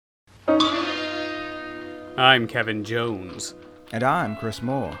I'm Kevin Jones. And I'm Chris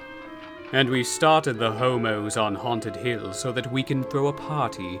Moore. And we started the Homos on Haunted Hill so that we can throw a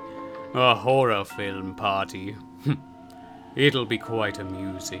party. A horror film party. It'll be quite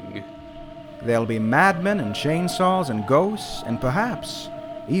amusing. There'll be madmen and chainsaws and ghosts and perhaps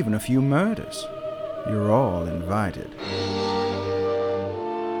even a few murders. You're all invited.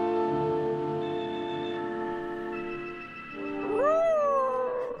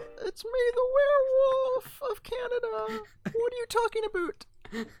 It's me, the werewolf of Canada. What are you talking about?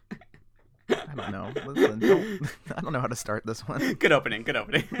 I don't know. Listen, I don't know how to start this one. Good opening.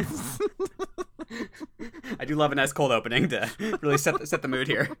 I do love a nice cold opening to really set the mood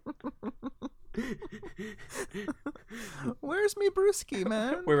here. Where's me brewski,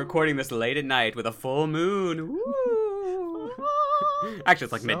 man? We're recording this late at night with a full moon. Woo! Actually,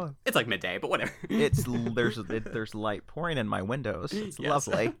 it's like midday, but whatever. There's light pouring in my windows. It's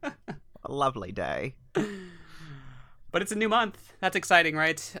lovely. A lovely day. But it's a new month. That's exciting,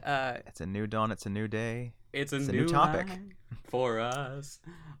 right? It's a new dawn. It's a new day. It's a new topic for us.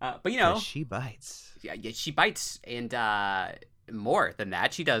 But you know, she bites. Yeah, she bites, and more than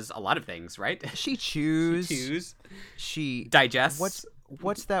that, she does a lot of things, right? She chews. She digests.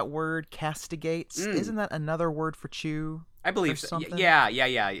 What's that word? Castigates. Isn't that another word for chew? I believe so.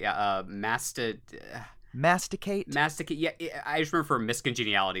 Yeah. Masticate. Yeah, I just remember for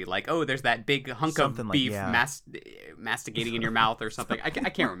miscongeniality, like, oh, there's that big hunk something of beef masticating in your mouth or something. I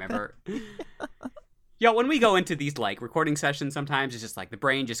can't remember. Yeah, when we go into these like recording sessions, sometimes it's just like the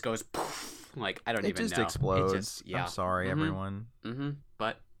brain just goes poof, like I don't even know. It just explodes. It just, yeah. I'm sorry, everyone.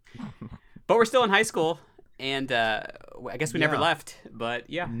 But we're still in high school, and I guess we never left. But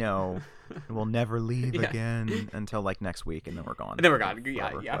yeah, no. We'll never leave again until like next week, and then we're gone. And then we're gone.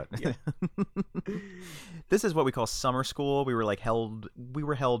 Yeah. This is what we call summer school. We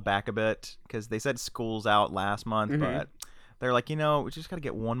were held back a bit because they said school's out last month, but they're like, we just got to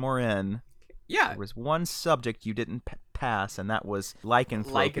get one more in. Yeah. There was one subject you didn't pass, and that was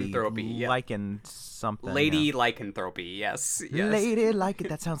lycanthropy. Lycan something. Lady Lycanthropy. Yes. Lady Lycan.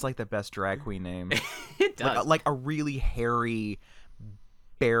 That sounds like the best drag queen name. It does. Like a really hairy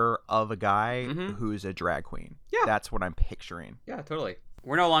bear of a guy who's a drag queen. Yeah. That's what I'm picturing. Yeah, totally.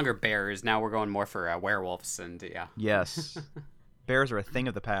 We're no longer bears. Now we're going more for werewolves and yeah. Yes. Bears are a thing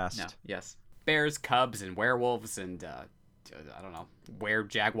of the past. No, yes. Bears, cubs, and werewolves and, I don't know,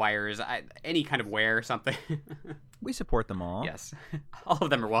 jaguars, any kind of were something. We support them all. Yes. All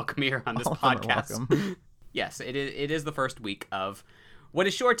of them are welcome here on this podcast. Yes, it is the first week of what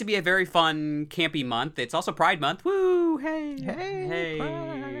is sure to be a very fun, campy month. It's also Pride Month. Woo! Hey!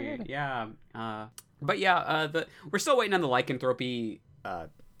 Pride. Yeah. But yeah, we're still waiting on the lycanthropy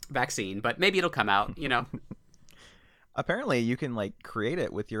vaccine, but maybe it'll come out, Apparently, you can, create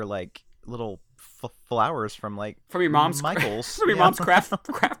it with your, little flowers from your mom's Michael's. From your mom's craft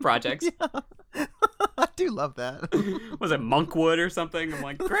projects. Yeah. I do love that. Was it monkwood or something? I'm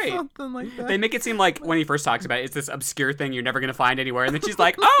like, great. Something like that. They make it seem like when he first talks about it, it's this obscure thing you're never going to find anywhere. And then she's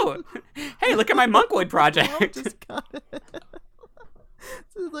like, oh, hey, look at my monkwood project. Mom just got it.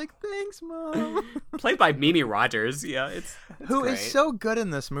 It's like, thanks, Mom. Played by Mimi Rogers. Yeah, it's who great. Is so good in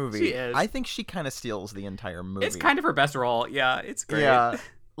this movie. She is. I think she kind of steals the entire movie. It's kind of her best role. Yeah, it's great. Yeah.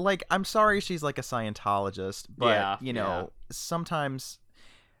 I'm sorry she's like a Scientologist, but, sometimes,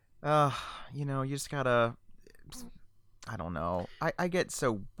 you just gotta, I don't know. I get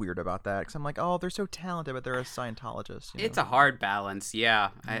so weird about that because I'm like, oh, they're so talented, but they're a Scientologist. It's a hard balance. Yeah.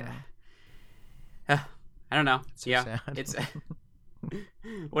 I don't know. It's so sad. It's,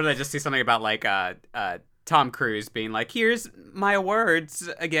 what did I just see something about Tom Cruise being like, here's my awards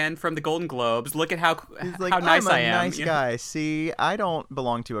again from the Golden Globes. Look at how nice I am. I'm a nice guy. See, I don't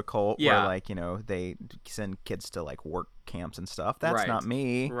belong to a cult where they send kids to work camps and stuff. That's not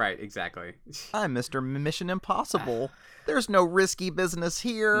me. Right, exactly. I'm Mr. Mission Impossible. There's no risky business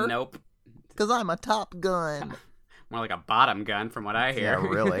here. Nope. Because I'm a Top Gun. More like a bottom gun from what I hear. Yeah,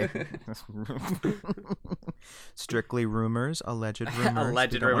 really. Strictly rumors, alleged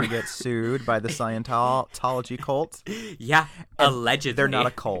rumors. We don't want to get sued by the Scientology cult. Yeah, allegedly. They're not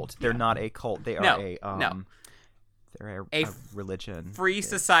a cult. They're not a cult. They are They're a religion. Free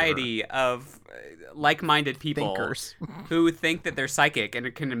society of like-minded people who think that they're psychic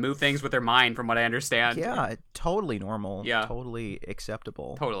and can move things with their mind, from what I understand. Yeah, totally normal. Yeah. Totally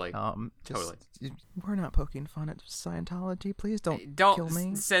acceptable. Totally. Totally. We're not poking fun at Scientology. Please don't kill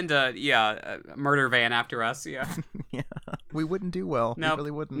me. Send a murder van after us. Yeah. Yeah. We wouldn't do well. Nope. We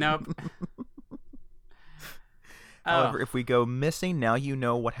really wouldn't. Nope. However, if we go missing, now you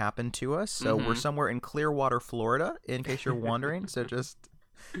know what happened to us. So we're somewhere in Clearwater, Florida, in case you're wondering. So just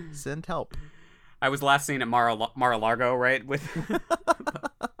send help. I was last seen at Mar-a-Lago, right? With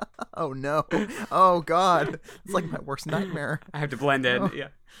Oh no! Oh God! It's like my worst nightmare. I have to blend in. Oh. Yeah.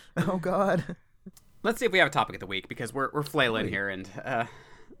 Oh God! Let's see if we have a topic of the week because we're flailing here and.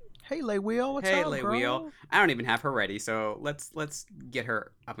 Hey, Lay Wheel, what's hey, up, Lay girl? Wheel. I don't even have her ready, so let's get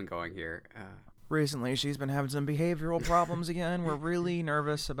her up and going here. Recently, she's been having some behavioral problems again. We're really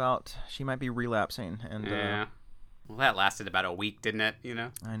nervous about she might be relapsing, and yeah. Well, that lasted about a week, didn't it? You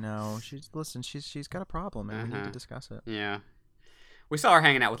know. I know. She's got a problem, and we need to discuss it. Yeah. We saw her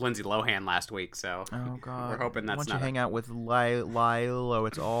hanging out with Lindsay Lohan last week, so oh God, we're hoping that's once not. Once you hang out with Lilo,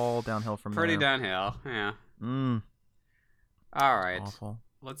 it's all downhill from pretty there. downhill. Yeah. All right. Awful.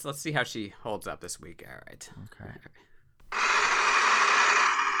 Let's see how she holds up this week. All right. Okay.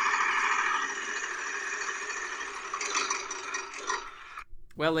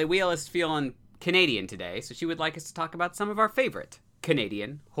 Well, Lay Wheel is feeling Canadian today, so she would like us to talk about some of our favorite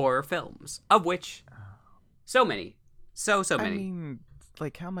Canadian horror films, of which so many. So many. I mean,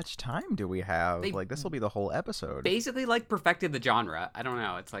 like, how much time do we have? Like, this will be the whole episode. Basically, like, perfected the genre. I don't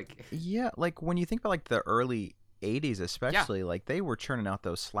know. It's like... Yeah, like, when you think about, like, the early 80s especially, like, they were churning out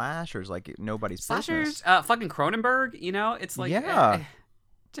those slashers like nobody's business. Fucking Cronenberg, you know? It's like... Yeah.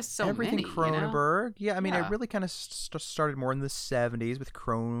 Just so everything many, Cronenberg. You know? Yeah, I mean, it really kind of started more in the 70s with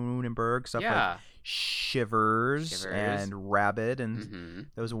Cronenberg stuff like Shivers and Rabid and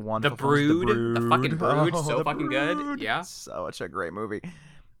those wonderful The Brood. The fucking Brood. Oh, so fucking Brood. good. Yeah. Such a great movie.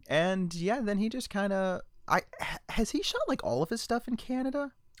 And yeah, then he just kind of... Has he shot like all of his stuff in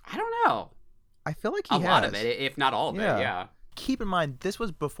Canada? I don't know. I feel like he has. A lot of it, if not all of it, yeah. Keep in mind, this was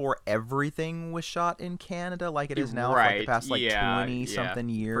before everything was shot in Canada like it is now for like the past 20-something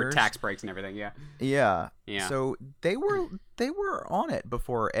years. For tax breaks and everything, yeah. Yeah. So they were on it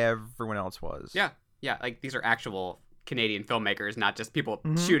before everyone else was. Yeah. Yeah, like these are actual Canadian filmmakers, not just people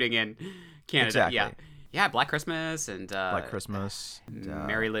shooting in Canada. Exactly. Yeah. Yeah, Black Christmas and... Black Christmas. And,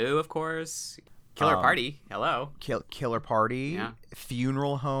 Mary Lou, of course. Killer Party. Hello. Killer Party. Yeah.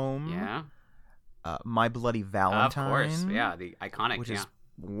 Funeral Home. Yeah. My Bloody Valentine. Of course, yeah, the iconic, which is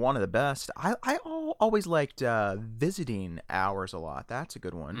one of the best. I always liked Visiting Hours a lot. That's a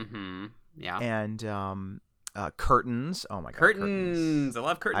good one. Mm-hmm. Yeah. And Curtains. Oh my God, Curtains. I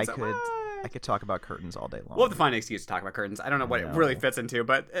love Curtains. I could talk about Curtains all day long. We'll have to find an excuse to talk about Curtains. I don't know what it really fits into,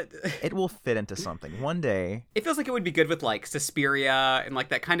 but... It will fit into something. One day... It feels like it would be good with, like, Suspiria and, like,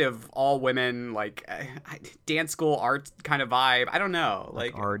 that kind of all-women, like, dance school art kind of vibe. I don't know.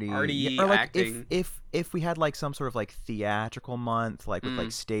 Like arty or like acting. If we had, like, some sort of, like, theatrical month, like, with,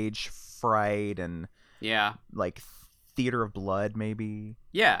 like, Stage Fright and... Yeah. Like, Theater of Blood, maybe.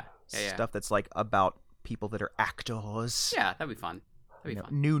 Yeah. Stuff that's, like, about people that are actors. Yeah, that'd be fun.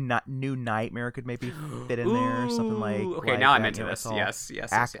 New Nightmare could maybe fit in there, something like. Okay, now I'm into this. Yes.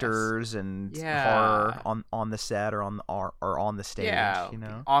 Actors and horror on the set or on the stage. Yeah, you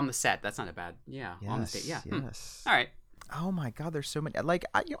know, on the set. That's not a bad. Yeah, on the stage. Yeah. Yes. All right. Oh my God, there's so many. Like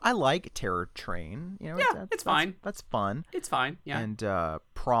I like Terror Train. You know, yeah, it's fine. That's fun. It's fine. Yeah. And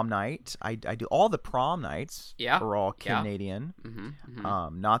Prom Night. I do all the prom nights. Yeah. Are all Canadian.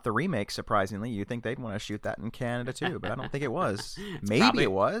 Not the remake. Surprisingly, you think they'd want to shoot that in Canada too, but I don't think it was. Maybe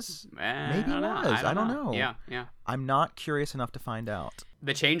it was. Maybe it was. I don't know. Yeah. I'm not curious enough to find out.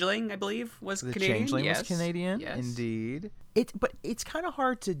 The Changeling, I believe, was Canadian. The Changeling was Canadian. Yes. Indeed. But it's kind of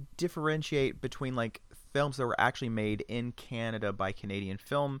hard to differentiate between like films that were actually made in Canada by Canadian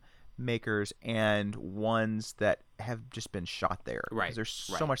filmmakers and ones that have just been shot there. Right. There's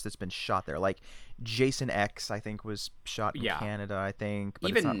so much that's been shot there. Like Jason X, I think, was shot in Canada, I think,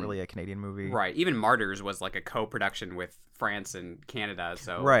 but it's not really a Canadian movie. Right. Even Martyrs was like a co-production with France and Canada.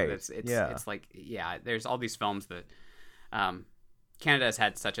 So it's like, there's all these films that Canada has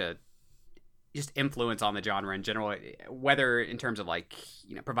had such a just influence on the genre in general, whether in terms of like,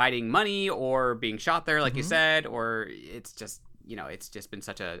 you know, providing money or being shot there, like you said, or it's just, you know, it's just been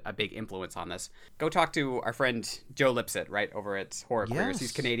such a big influence on this. Go talk to our friend Joe Lipsett, right, over at Horror Queers.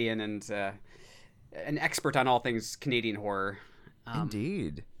 He's Canadian and an expert on all things Canadian horror.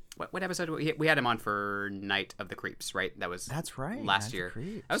 Indeed. What episode? We had him on for Night of the Creeps, right? That's right. Last year.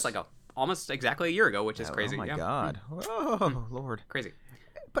 That was like almost exactly a year ago, which is crazy. Oh my God. Oh, Lord. Crazy.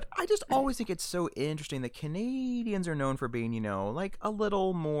 But I just always think it's so interesting that Canadians are known for being, you know, like a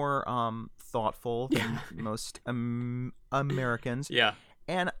little more thoughtful than most Americans. Yeah.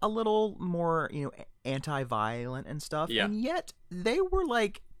 And a little more, you know, anti-violent and stuff. Yeah. And yet they were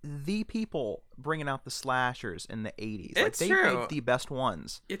like the people bringing out the slashers in the 80s. It's like they true. made the best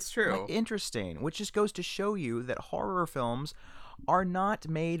ones. It's true. Like, interesting. Which just goes to show you that horror films are not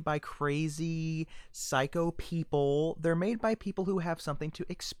made by crazy psycho people. They're made by people who have something to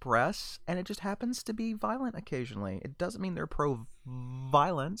express, and it just happens to be violent occasionally. It doesn't mean they're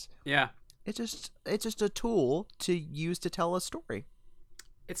pro-violence. Yeah. It's just a tool to use to tell a story.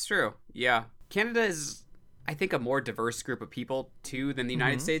 It's true. Yeah. Canada is, I think, a more diverse group of people too than the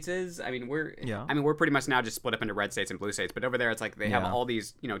United States is. I mean, we're pretty much now just split up into red states and blue states, but over there it's like they have all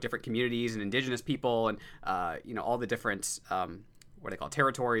these, different communities and indigenous people and all the different what they call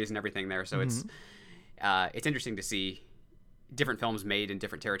territories and everything there. So it's interesting to see different films made in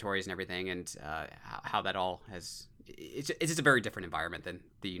different territories and everything, and how that all has. It's just a very different environment than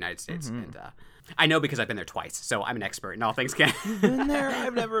the United States, and I know because I've been there twice, so I'm an expert in all things Canada. You've been there?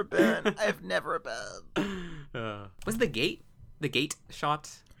 I've never been. Was the gate shot?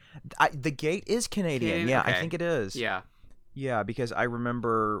 The gate is Canadian. Yeah, okay. I think it is. Yeah, because I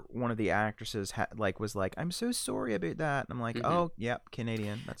remember one of the actresses was like, "I'm so sorry about that," and I'm like, "Oh, yeah,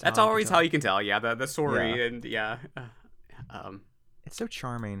 Canadian." That's always how you can tell. Yeah, the sorry and it's so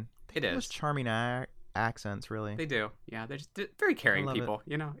charming. It is. Those charming accents, really. They do. Yeah, they're just very caring people.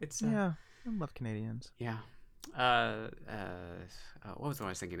 It's I love Canadians. Yeah. What was the one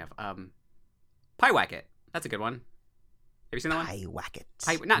I was thinking of? Pyewacket. That's a good one. Have you seen that one? Pyewacket.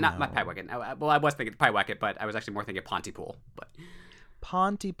 Not Pyewacket. Well, I was thinking Pyewacket, but I was actually more thinking Pontypool. But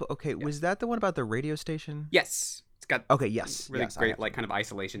Pontypool. Okay, was that the one about the radio station? Yes. It's got really great kind of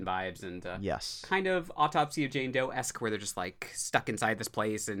isolation vibes and kind of Autopsy of Jane Doe-esque, where they're just like stuck inside this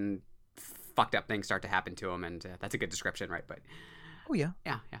place and fucked up things start to happen to them, and that's a good description, right? But yeah.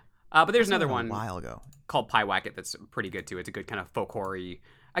 But there's another one a while ago called Pyewacket that's pretty good too. It's a good kind of folk horror-y.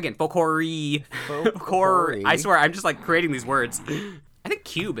 I swear, I'm just like creating these words. I think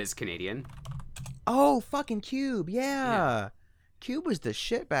Cube is Canadian. Oh, fucking Cube, yeah. Cube was the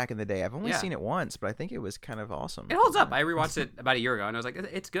shit back in the day. I've only seen it once, but I think it was kind of awesome. It holds up. I rewatched it about a year ago, and I was like,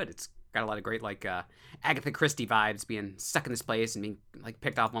 it's good. It's got a lot of great Agatha Christie vibes, being stuck in this place and being like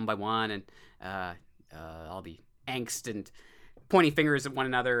picked off one by one, and all the angst and pointing fingers at one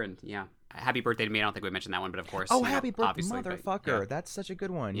another, and Happy Birthday to Me. I don't think we mentioned that one, but of course. Oh, Happy Birthday, motherfucker! That's such a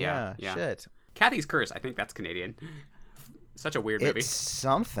good one. Yeah. Shit. Kathy's Curse. I think that's Canadian. Such a weird movie. It's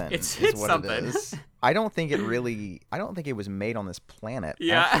something. It's what something. It is. I don't think it was made on this planet.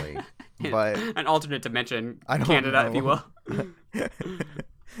 Yeah. Actually, but an alternate dimension, Canada, if you will.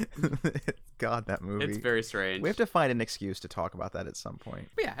 God, that movie. It's very strange. We have to find an excuse to talk about that at some point.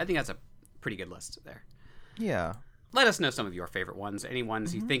 But yeah, I think that's a pretty good list there. Yeah. Let us know some of your favorite ones, any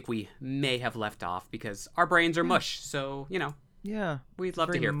ones you think we may have left off, because our brains are mush, so, Yeah. We'd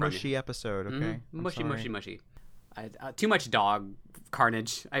love to hear from you. Mushy episode, okay? Mushy. Too much dog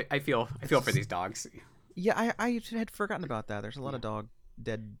carnage. I feel for these dogs. Yeah, I had forgotten about that. There's a lot of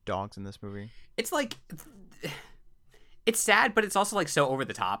dead dogs in this movie. It's like... It's sad, but it's also like so over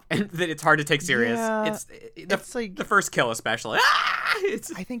the top and that it's hard to take serious. Yeah, it's like the first kill, especially.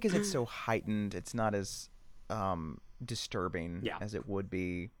 I think because it's so heightened, it's not as disturbing as it would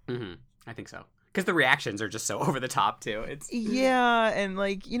be. Mm-hmm. I think so, because the reactions are just so over the top too. And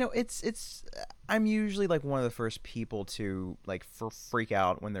it's. I'm usually like one of the first people to like freak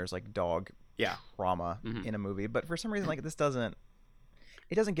out when there's like dog trauma in a movie, but for some reason like this doesn't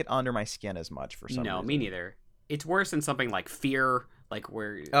get under my skin as much for some reason. No, me neither. It's worse than something like Fear, like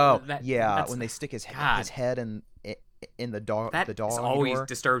where when they stick his head in the dog. That the dog always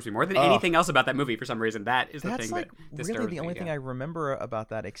disturbs me more than anything else about that movie. For some reason, that is the thing that disturbs me. Really the only thing I remember about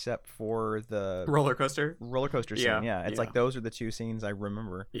that, except for the roller coaster scene. Yeah, it's like those are the two scenes I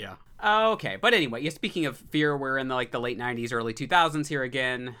remember. Yeah. Okay, but anyway, speaking of Fear, we're in the late '90s, early 2000s here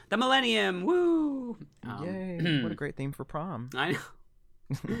again. The millennium, woo! Yay! What a great theme for prom. I know.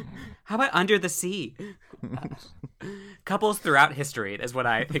 How about Under the Sea? Couples throughout history is what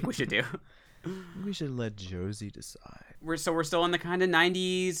I think we should do. We should let Josie decide. We're still in the kind of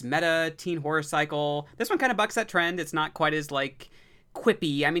 90s meta teen horror cycle. This one kind of bucks that trend. It's not quite as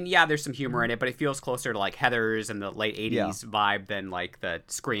quippy. I mean, there's some humor in it, but it feels closer to Heathers and the late 80s vibe than the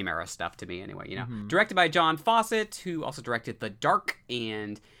Scream era stuff to me anyway, Directed by John Fawcett, who also directed The Dark,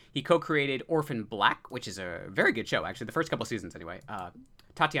 and he co-created Orphan Black, which is a very good show, actually. The first couple seasons, anyway.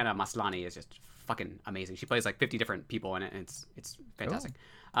 Tatiana Maslany is just fucking amazing. She plays 50 different people in it, and it's fantastic.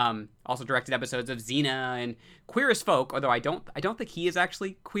 Also directed episodes of Xena and Queer as Folk, although I don't think he is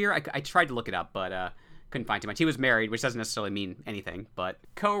actually queer. I tried to look it up, but couldn't find too much. He was married, which doesn't necessarily mean anything, but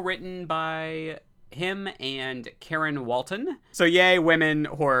co-written by him and Karen Walton. So yay, women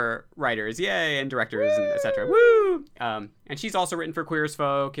horror writers, yay, and directors, and etc. Woo! And she's also written for Queer as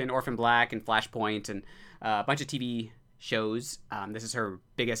Folk and Orphan Black and Flashpoint and a bunch of TV shows. This is her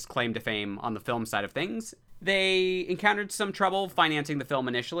biggest claim to fame on the film side of things. They encountered some trouble financing the film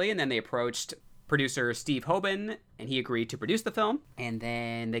initially, and then they approached producer Steve Hoban, and he agreed to produce the film. And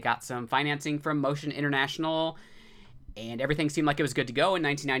then they got some financing from Motion International, and everything seemed like it was good to go in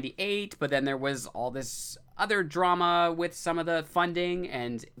 1998, but then there was all this other drama with some of the funding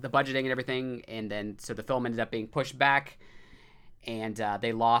and the budgeting and everything, and then so the film ended up being pushed back, and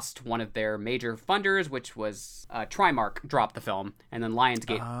they lost one of their major funders, which was Trimark dropped the film, and then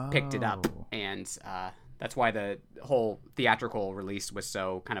Lionsgate picked it up, and that's why the whole theatrical release was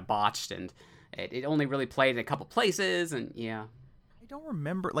so kind of botched, and it only really played in a couple places, and yeah. I don't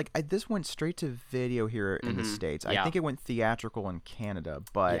remember. Like, this went straight to video here in the States. I think it went theatrical in Canada,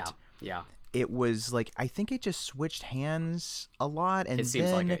 but it was like, I think it just switched hands a lot, and it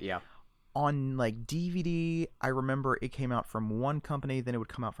seems like it, yeah. On like DVD, I remember it came out from one company, then it would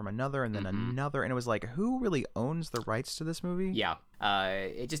come out from another, and then another, and it was like, who really owns the rights to this movie? Yeah,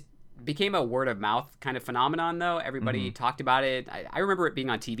 it just became a word of mouth kind of phenomenon, though. Everybody talked about it. I remember it being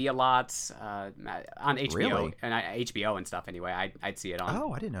on TV a lot, on HBO, really? And HBO and stuff. Anyway, I'd see it on.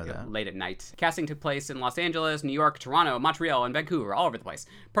 Oh, I didn't know that. Late at night. Casting took place in Los Angeles, New York, Toronto, Montreal, and Vancouver, all over the place.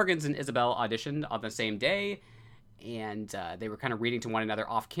 Perkins and Isabel auditioned on the same day, and they were kind of reading to one another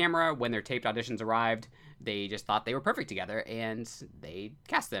off camera. When their taped auditions arrived, they just thought they were perfect together, and they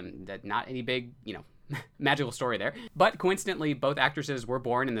cast them. Not any big, magical story there. But coincidentally, both actresses were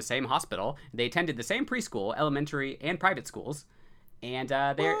born in the same hospital. They attended the same preschool, elementary, and private schools, and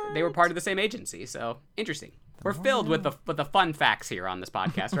they were part of the same agency. So interesting. We're filled with the fun facts here on this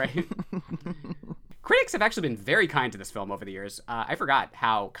podcast, right? Critics have actually been very kind to this film over the years. I forgot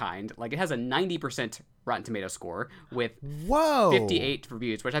how kind. Like, it has a 90% Rotten Tomatoes score with 58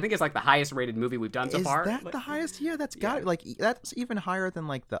 reviews, which I think is like the highest rated movie we've done so far. Is that the highest? Yeah, that's got like that's even higher than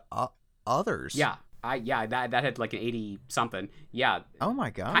like the others. Yeah. That had like an 80 something. Yeah. Oh my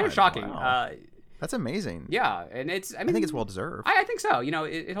god. Kind of shocking. Wow. That's amazing. Yeah, and I think it's well deserved. I think so.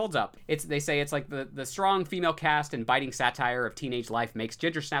 It holds up. They say it's like the strong female cast and biting satire of teenage life makes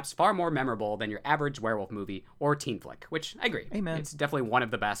Ginger Snaps far more memorable than your average werewolf movie or teen flick, which I agree. Amen. It's definitely one of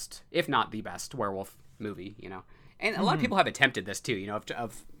the best, if not the best, werewolf movie. And a lot of people have attempted this too.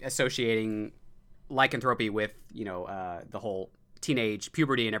 Of associating lycanthropy with the whole teenage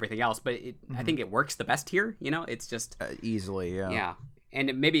puberty and everything else, but I think it works the best here. It's just easily, yeah,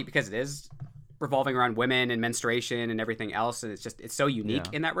 and maybe because it is revolving around women and menstruation and everything else, and it's so unique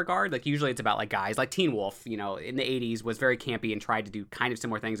in that regard. Like, usually it's about like guys, like Teen Wolf, in the 80s was very campy and tried to do kind of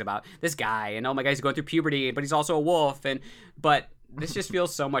similar things about this guy, and oh my God, he's going through puberty, but he's also a wolf, but this just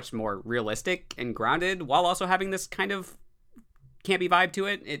feels so much more realistic and grounded while also having this kind of campy vibe to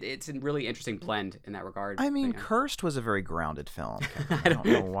it. It's a really interesting blend in that regard. I mean, Cursed was a very grounded film. I don't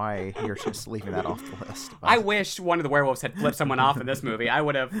know why you're just leaving that off the list. But I wish one of the werewolves had flipped someone off in this movie. I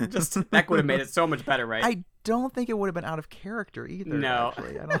would have that would have made it so much better, right? I don't think it would have been out of character either. No.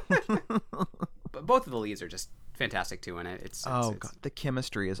 Actually. I don't... But both of the leads are just fantastic too in it. God, the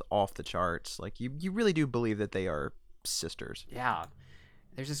chemistry is off the charts. Like, you really do believe that they are sisters. Yeah.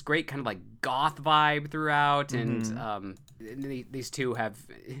 There's this great kind of like goth vibe throughout, and these two have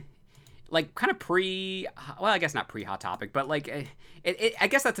like kind of I guess not pre-Hot Topic, but like I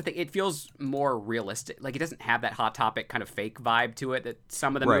guess that's the thing. It feels more realistic. Like, it doesn't have that Hot Topic kind of fake vibe to it that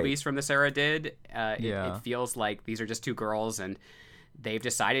some of the movies from this era did. It feels like these are just two girls, and they've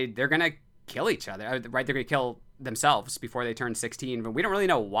decided they're gonna kill each other. Right? They're gonna kill themselves before they turn 16, but we don't really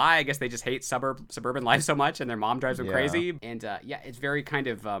know why. I guess they just hate suburban life so much, and their mom drives them crazy. And it's very kind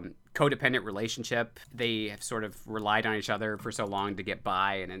of codependent relationship. They have sort of relied on each other for so long to get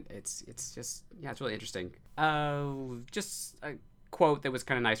by, and it's just it's really interesting. Just a quote that was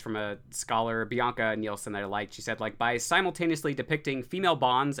kind of nice from a scholar, Bianca Nielsen, that I liked. She said, like, by simultaneously depicting female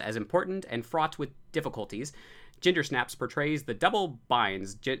bonds as important and fraught with difficulties, Ginger Snaps portrays the double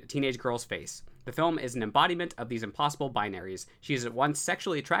binds teenage girls face. The film is an embodiment of these impossible binaries. She is at once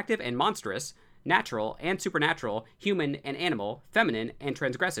sexually attractive and monstrous, natural and supernatural, human and animal, feminine and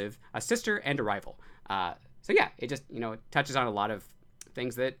transgressive, a sister and a rival. So yeah, it just, it touches on a lot of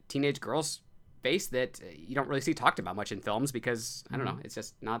things that teenage girls face that you don't really see talked about much in films because, I don't know, it's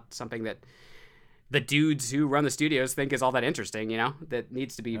just not something that the dudes who run the studios think is all that interesting, that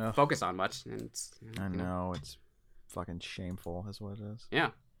needs to be focused on much. And I know, it's fucking shameful is what it is. Yeah.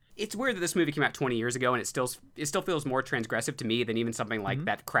 It's weird that this movie came out 20 years ago, and it still feels more transgressive to me than even something like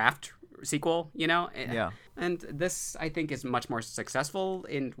that Craft sequel, Yeah. And this, I think, is much more successful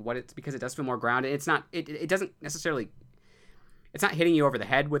in what it's because it does feel more grounded. It's not. It doesn't necessarily. It's not hitting you over the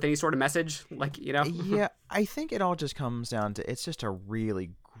head with any sort of message, like. Yeah, I think it all just comes down to it's just a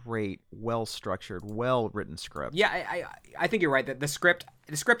really great, well-structured, well-written script. Yeah, I think you're right that the script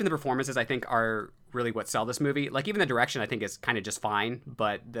and the performances, I think, are really what sell this movie. Like, even the direction, I think, is kind of just fine,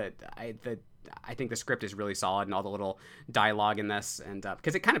 but I think the script is really solid, and all the little dialogue in this, and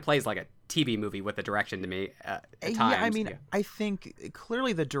because it kind of plays like a TV movie with the direction to me at times. Yeah, I mean, I think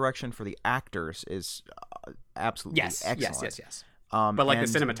clearly the direction for the actors is absolutely excellent. Yes. But like the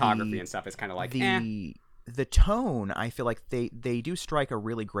cinematography and stuff is kind of like the tone. I feel like they do strike a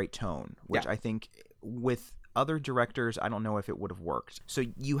really great tone, which I think with other directors, I don't know if it would have worked. So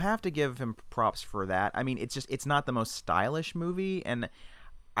you have to give him props for that. I mean, it's not the most stylish movie, and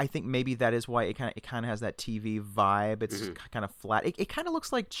I think maybe that is why it kind of has that TV vibe. It's kind of flat. It kind of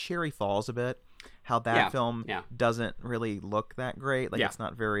looks like Cherry Falls a bit. How that film doesn't really look that great. Like it's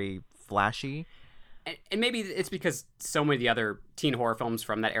not very flashy. And maybe it's because so many of the other teen horror films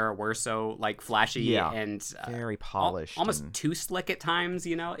from that era were so like flashy and very polished, almost too slick at times.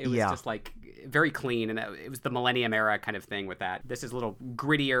 You know, it was just like very clean, and it was the Millennium era kind of thing with that. This is a little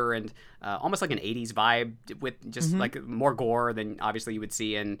grittier and almost like an 80s vibe with just like more gore than obviously you would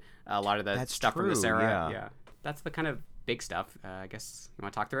see in a lot of the stuff from this era. Yeah, that's the kind of big stuff. I guess you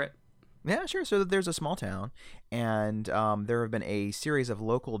want to talk through it. Yeah, sure. So there's a small town, and there have been a series of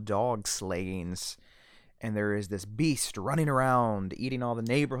local dog slayings. And there is this beast running around, eating all the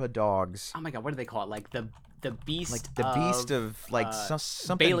neighborhood dogs. Oh my god, what do they call it? Like the beast, like the beast of like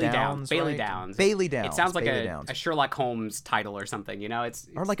something Bailey Downs, Bailey right? Downs. Bailey Downs. It sounds like a Sherlock Holmes title or something. You know, it's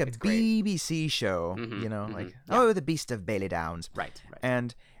or like a BBC show. You know, like the beast of Bailey Downs. Right.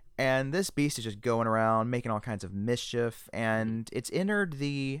 And this beast is just going around making all kinds of mischief, and it's entered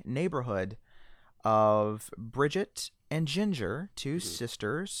the neighborhood of Bridget and Ginger, two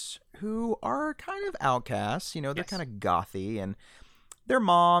sisters who are kind of outcasts. You know, they're kind of gothy, and their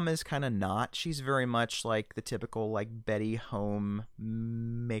mom is kind of not. She's very much like the typical like Betty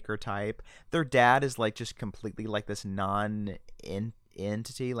homemaker type. Their dad is like just completely like this non-entity.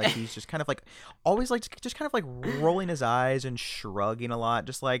 Like he's just kind of like always like just kind of like rolling his eyes and shrugging a lot,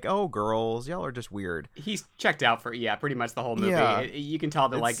 just like, oh, girls, y'all are just weird. He's checked out for pretty much the whole movie. You can tell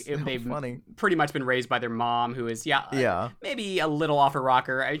that they've pretty much been raised by their mom, who is maybe a little off her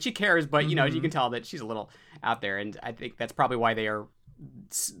rocker. I mean, she cares, but you know, you can tell that she's a little out there, and I think that's probably why they are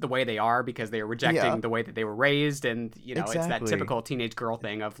the way they are, because they are rejecting the way that they were raised, and you know, it's that typical teenage girl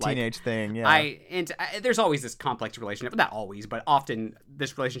thing of like teenage thing. There's always this complex relationship, not always, but often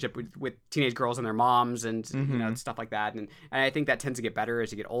this relationship with teenage girls and their moms, and you know, stuff like that, and I think that tends to get better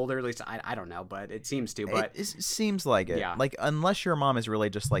as you get older. At least I don't know, but it seems to. But it seems like it. Yeah. Like unless your mom is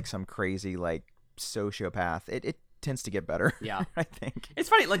really just like some crazy like sociopath, it tends to get better. Yeah, I think it's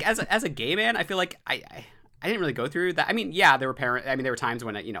funny. Like as a gay man, I feel like I didn't really go through that. I mean, there were times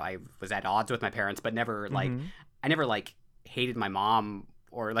when I was at odds with my parents, but never like I never like hated my mom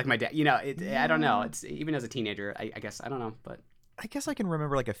or like my dad. You know, I don't know. It's even as a teenager, I guess I don't know, but I guess I can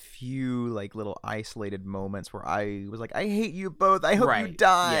remember like a few like little isolated moments where I was like, I hate you both. I hope you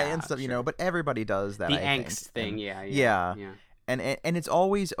die and stuff. Sure. You know, but everybody does that. The angst thing, yeah. And it's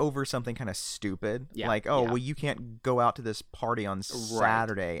always over something kind of stupid, like, well, you can't go out to this party on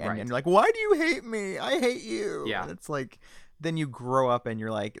Saturday, and you're like, why do you hate me? I hate you. Yeah, and it's like, then you grow up and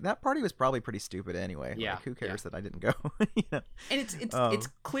you're like, that party was probably pretty stupid anyway. Yeah, like, who cares that I didn't go? You know? And it's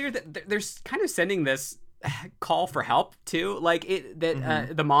clear that they're kind of sending this call for help too, like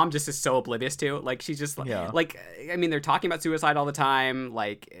the mom just is so oblivious to, like she's just like I mean, they're talking about suicide all the time,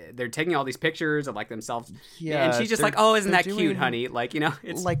 like they're taking all these pictures of like themselves, and she's just like, oh, isn't that cute, honey? Like, you know,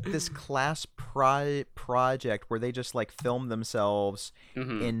 it's like this class project where they just like film themselves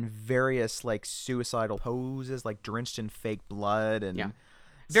in various like suicidal poses, like drenched in fake blood and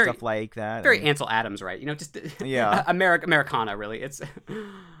stuff like that. Very Ansel Adams, right? You know, just Americana, really. It's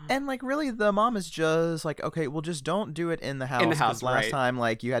and like really, the mom is just like, okay, well, just don't do it in the house. Because last time,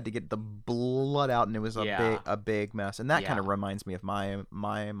 like, you had to get the blood out, and it was a big mess. And that kind of reminds me of my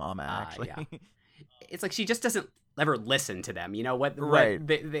mom actually. It's like she just doesn't ever listen to them, you know what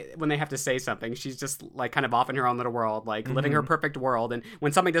when they have to say something, she's just like kind of off in her own little world, like living her perfect world, and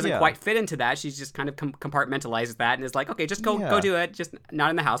when something doesn't quite fit into that, she's just kind of compartmentalizes that and is like, okay, just go do it, just not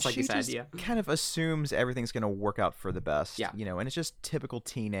in the house, like you said. Kind of assumes everything's going to work out for the best, you know, and it's just typical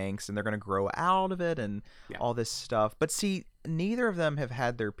teen angst, and they're going to grow out of it and all this stuff. But see, neither of them have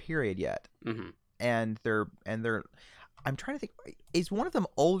had their period yet, and they're I'm trying to think, is one of them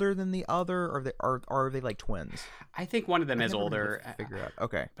older than the other, or are they like twins? I think one of them is older. Figure out.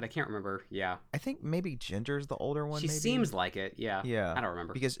 Okay. But I can't remember. Yeah. I think maybe Ginger's the older one. She seems like it. Yeah. Yeah. I don't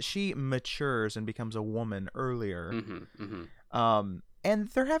remember. Because she matures and becomes a woman earlier. And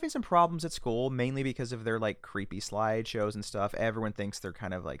they're having some problems at school, mainly because of their like creepy slideshows and stuff. Everyone thinks they're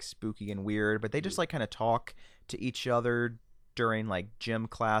kind of like spooky and weird, but they just like kind of talk to each other during like gym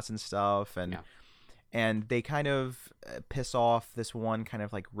class and stuff. And they kind of piss off this one kind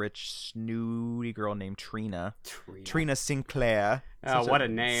of like rich, snooty girl named Trina. Trina Sinclair. Oh, what a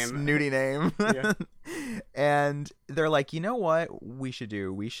name. Snooty name. Yeah. And they're like, you know what we should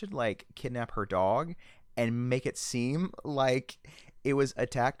do? We should like kidnap her dog and make it seem like it was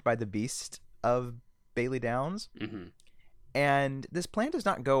attacked by the beast of Bailey Downs. Mm-hmm. And this plan does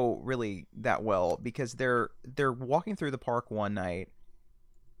not go really that well because they're walking through the park one night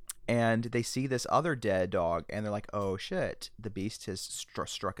and they see this other dead dog and they're like, oh shit, the beast has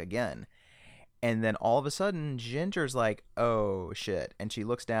struck again. And then all of a sudden Ginger's like, oh shit, and she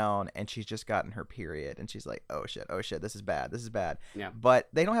looks down and she's just gotten her period and she's like, oh shit, this is bad. Yeah. But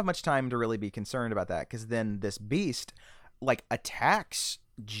they don't have much time to really be concerned about that because then this beast like attacks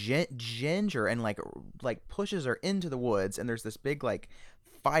Ginger and like pushes her into the woods, and there's this big like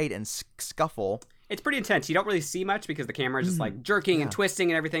fight and scuffle. It's pretty intense. You don't really see much because the camera is just like jerking and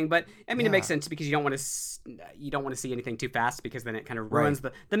twisting and everything. But I mean, it makes sense because you don't want to see anything too fast because then it kind of ruins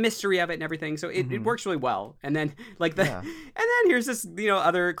the mystery of it and everything. So it works really well. And then and then here's this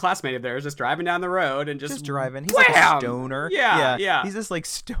other classmate of theirs just driving down the road and just driving. He's like a stoner. Yeah. He's this like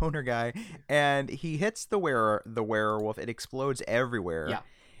stoner guy, and he hits the werewolf. It explodes everywhere. Yeah.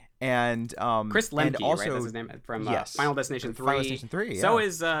 And Chris Lemke, and also, right? That's his name from Final Destination 3. Final Destination 3. Yeah. So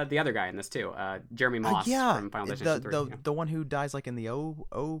is the other guy in this too, Jeremy Moss from Final Destination 3. The one who dies like in the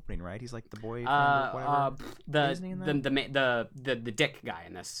opening, right? He's like the boyfriend or whatever. The dick guy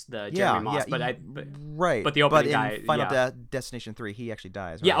in this, the Jeremy Moss. But the opening guy. In Final Destination 3, he actually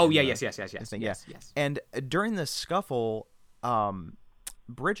dies. Right? Yeah. Oh yeah. Yes. And during the scuffle,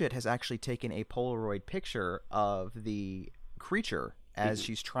 Bridget has actually taken a Polaroid picture of the creature as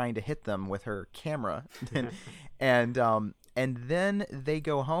she's trying to hit them with her camera. and then they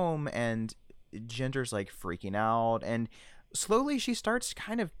go home and Ginger's like freaking out, and slowly she starts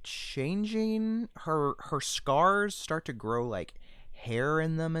kind of changing. Her scars start to grow like hair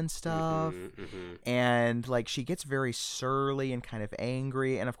in them and stuff. And like she gets very surly and kind of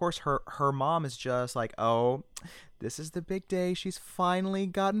angry, and of course her mom is just like, oh, this is the big day, she's finally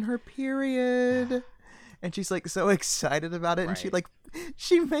gotten her period. And she's like so excited about it, and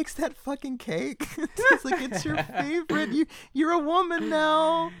she makes that fucking cake. It's like, it's your favorite. You're a woman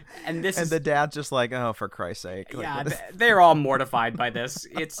now. And the dad's just like, oh, for Christ's sake. Yeah, they're all mortified by this.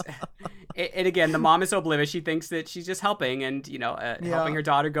 And again, the mom is so oblivious. She thinks that she's just helping and helping her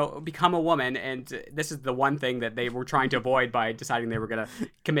daughter become a woman. And this is the one thing that they were trying to avoid by deciding they were going to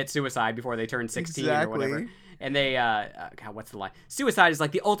commit suicide before they turned 16 or whatever. And they, God, what's the line? Suicide is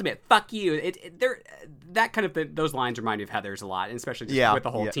like the ultimate fuck you. That kind of those lines remind me of Heathers a lot, and especially just with the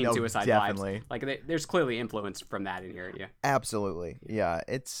whole teen suicide vibes. Like there's clearly influence from that in here. Yeah, absolutely. Yeah,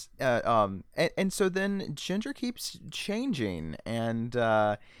 it's and so then Ginger keeps changing, and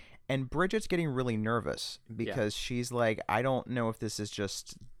Bridget's getting really nervous because she's like, I don't know if this is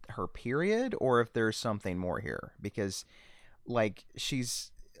just her period or if there's something more here, because like she's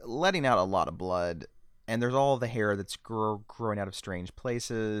letting out a lot of blood. And there's all the hair that's growing out of strange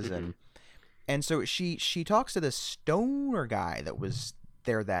places, and so she talks to this stoner guy that was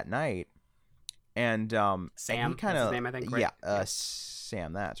there that night, and Sam, and he kind of, his name, I think, right?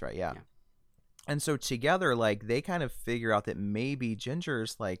 Sam, that's right, yeah. And so together, like, they kind of figure out that maybe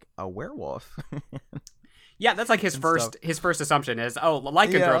Ginger's like a werewolf. Yeah, that's like his first assumption is, oh,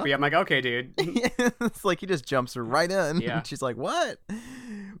 lycanthropy. I'm like, okay, dude. It's like he just jumps right in. Yeah. And she's like, what?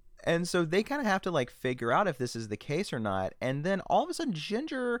 And so they kind of have to like figure out if this is the case or not. And then all of a sudden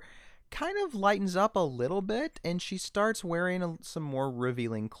Ginger kind of lightens up a little bit, and she starts wearing some more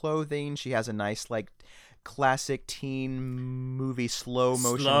revealing clothing. She has a nice like classic teen movie slow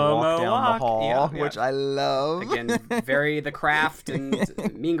motion walk down the hall, which I love. Again, very The Craft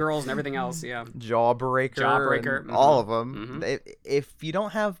and Mean Girls and everything else. Yeah, Jawbreaker, all of them. If you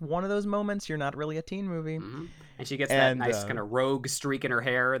don't have one of those moments, you're not really a teen movie. And she gets that nice kind of rogue streak in her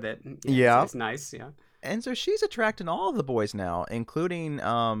hair that is nice. Yeah. And so she's attracting all of the boys now, including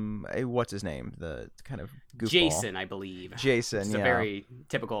what's his name, the kind of goofball. Jason, I believe. Jason, it's a very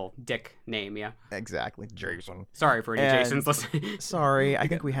typical dick name, yeah. Exactly, Jason. Sorry for any Jasons listening. Sorry, I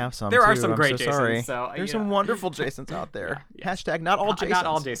think we have some. There too. are some great Jasons. Sorry. So, there's some wonderful Jasons out there. Hashtag not all Jasons. Not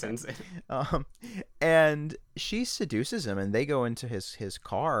all Jasons. And she seduces him, and they go into his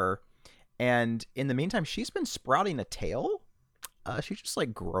car. And in the meantime, she's been sprouting a tail. She's just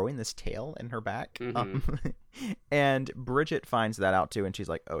like growing this tail in her back. And Bridget finds that out too, and she's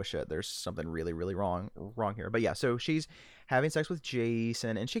like, oh shit, there's something really, really wrong here. But yeah, so she's having sex with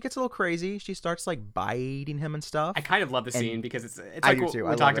Jason, and she gets a little crazy. She starts like biting him and stuff. I kind of love the scene because it's like what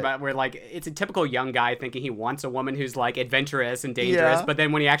we talked about, where like it's a typical young guy thinking he wants a woman who's like adventurous and dangerous, but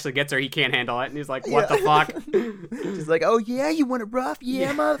then when he actually gets her, he can't handle it, and he's like, "What the fuck?" She's like, "Oh yeah, you want it rough?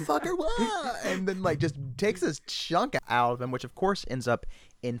 Yeah, motherfucker, what?" And then like just takes this chunk out of him, which of course ends up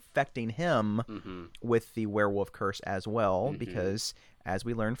infecting him with the werewolf curse as well, because as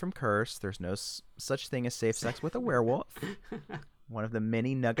we learned from Curse, there's no such thing as safe sex with a werewolf. One of the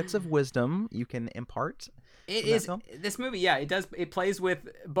many nuggets of wisdom you can impart. It is this movie, yeah. It plays with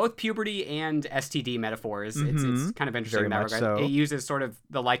both puberty and STD metaphors. It's kind of interesting in that regard. So. It uses sort of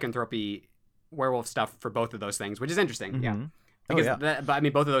the lycanthropy werewolf stuff for both of those things, which is interesting. Yeah. Because but I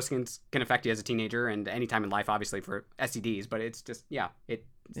mean, both of those things can affect you as a teenager and any time in life, obviously, for STDs. But it's just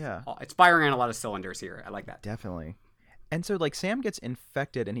it's firing on a lot of cylinders here. I like that. Definitely. And so like Sam gets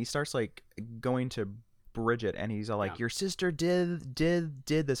infected and he starts like going to Bridget and he's all like, "Your sister did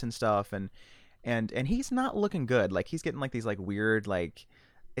this and stuff," and he's not looking good. Like he's getting like these like weird like,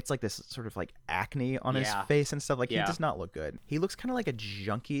 it's like this sort of like acne on his face and stuff. Like he does not look good. He looks kind of like a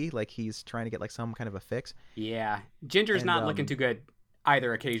junkie, like he's trying to get like some kind of a fix. Yeah, Ginger's not looking too good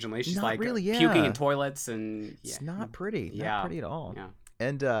either. Occasionally, she's like really, puking in toilets and it's not pretty. Not pretty at all.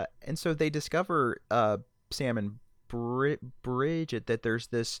 Yeah. And so they discover Sam and Bridget that there's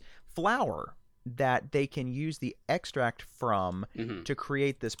this flower that they can use the extract from to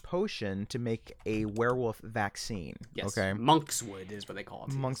create this potion to make a werewolf vaccine. Yes. Okay. Monkswood is what they call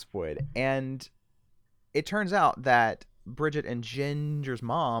it. Monkswood. And it turns out that Bridget and Ginger's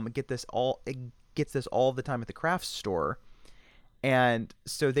mom gets this all the time at the craft store. And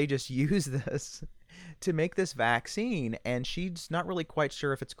so they just use this to make this vaccine, and she's not really quite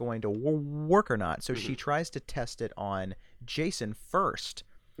sure if it's going to work or not. So she tries to test it on Jason first.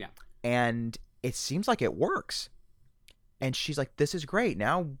 Yeah. And it seems like it works. And she's like, "This is great.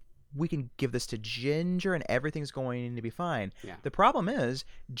 Now we can give this to Ginger and everything's going to be fine." Yeah. The problem is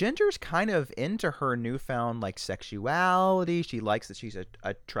Ginger's kind of into her newfound like sexuality. She likes that she's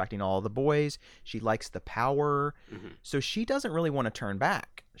attracting all the boys. She likes the power. So she doesn't really want to turn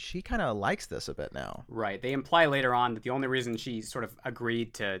back. She kind of likes this a bit now. Right. They imply later on that the only reason she sort of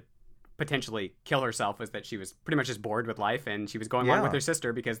agreed to potentially kill herself was that she was pretty much just bored with life and she was going along with her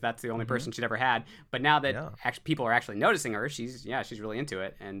sister because that's the only person she'd ever had. But now that people are actually noticing her, she's really into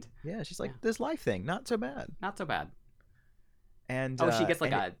it. And she's like, this life thing, not so bad. Not so bad. And she gets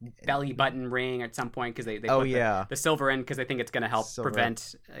like a belly button ring at some point because they put the silver in because they think it's going to help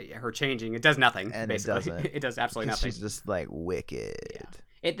prevent her changing. It does nothing, and basically. It doesn't. It does absolutely nothing. She's just like wicked.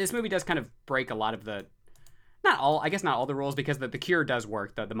 Yeah. This movie does kind of break a lot of the, not all the rules, because the cure does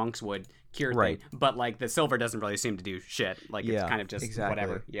work, the Monkswood cure thing, but like the silver doesn't really seem to do shit. Like it's kind of just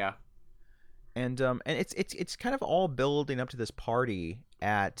whatever. Yeah. And it's kind of all building up to this party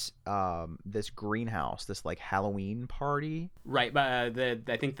at this greenhouse, this like Halloween party. Right, but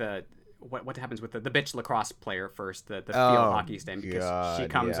I think what happens with the bitch lacrosse player first, the field hockey stand, because she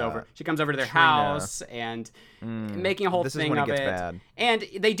comes over to their house and making a whole thing of it. Bad. And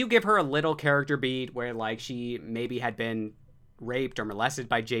they do give her a little character beat where like she maybe had been raped or molested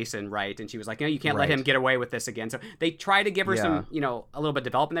by Jason, right? And she was like, "No, you can't let him get away with this again." So they try to give her some, a little bit of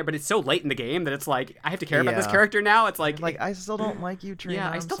development there, but it's so late in the game that it's like, I have to care about this character now. It's like I still don't like you, Trina.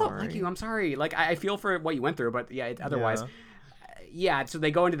 I still don't like you. I'm sorry. Like I feel for what you went through, but otherwise. Yeah, so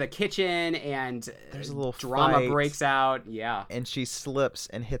they go into the kitchen and there's a little drama fight, breaks out. Yeah. And she slips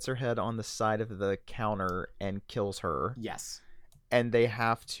and hits her head on the side of the counter and kills her. Yes. And they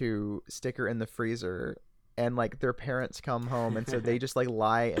have to stick her in the freezer. And like their parents come home, and so they just like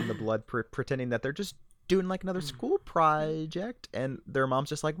lie in the blood, pretending that they're just doing like another school project. And their mom's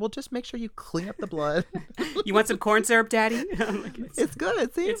just like, "Well, just make sure you clean up the blood." You want some corn syrup, Daddy? Like, it's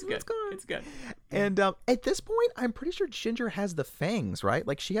good. See, it's good. It's good. And at this point, I'm pretty sure Ginger has the fangs, right?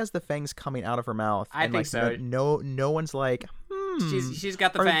 Like she has the fangs coming out of her mouth. I think so. No one's like, She's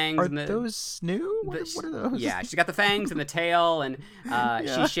got the fangs. Are and those new? What are those? Yeah, she's got the fangs and the tail, and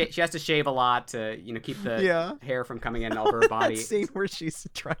she has to shave a lot to keep the hair from coming in over her body. That scene where she's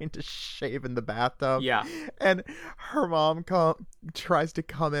trying to shave in the bathtub. Yeah, and her mom tries to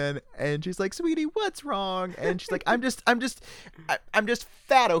come in, and she's like, "Sweetie, what's wrong?" And she's like, "I'm just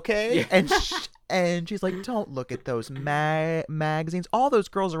fat, okay?" Yeah. And she's like, "Don't look at those magazines. All those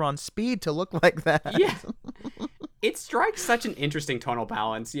girls are on speed to look like that." Yeah. It strikes such an interesting tonal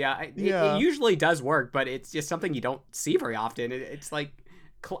balance. It usually does work, but it's just something you don't see very often. It's like,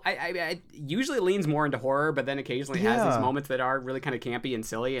 I usually leans more into horror, but then occasionally has these moments that are really kind of campy and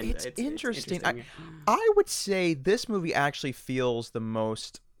silly. And it's interesting. I would say this movie actually feels the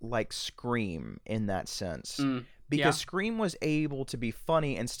most like Scream in that sense. Because Scream was able to be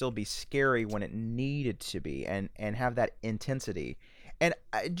funny and still be scary when it needed to be, and have that intensity. And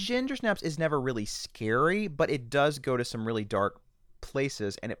Ginger Snaps is never really scary, but it does go to some really dark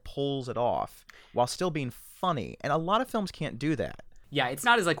places, and it pulls it off while still being funny. And a lot of films can't do that. Yeah, it's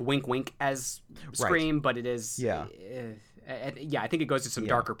not as like wink wink as Scream, but it is. Yeah. I think it goes to some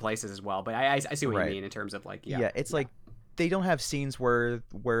darker places as well. But I see what you mean in terms of like it's like they don't have scenes where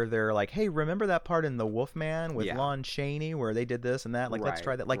they're like, hey, remember that part in The Wolfman with Lon Chaney where they did this and that? Like, let's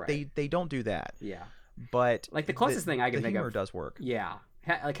try that. Like, they don't do that. Yeah. But like the closest thing I can think of does work. Yeah.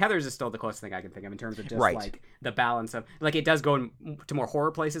 Like Heathers is still the closest thing I can think of in terms of just like the balance of like it does go to more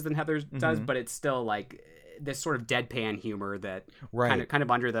horror places than Heathers does, but it's still like this sort of deadpan humor that kind of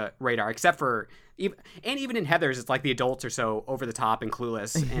under the radar, except for even in Heathers, it's like the adults are so over the top and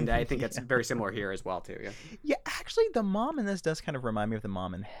clueless, and I think it's very similar here as well too. Yeah, actually, the mom in this does kind of remind me of the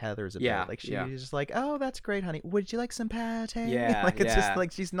mom in Heathers a bit. Like she's just like, oh, that's great, honey. Would you like some pate? Yeah, like it's just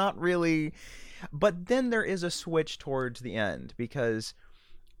like she's not really. But then there is a switch towards the end because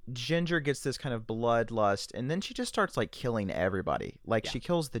Ginger gets this kind of bloodlust, and then she just starts like killing everybody. Like she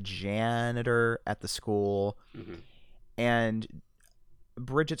kills the janitor at the school, and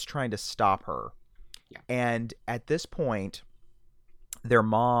Bridget's trying to stop her. Yeah. And at this point, their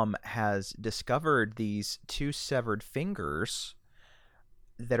mom has discovered these 2 severed fingers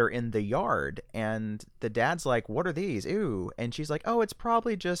that are in the yard, and the dad's like, what are these? Ooh. And she's like, oh, it's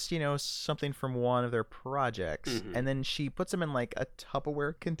probably just, something from one of their projects. And then she puts them in like a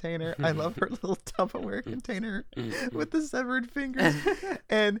Tupperware container. I love her little Tupperware container with the severed fingers.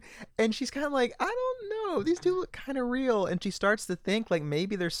 and she's kind of like, I don't know, these do look kind of real. And she starts to think like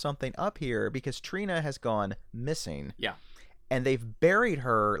maybe there's something up here because Trina has gone missing. Yeah. And they've buried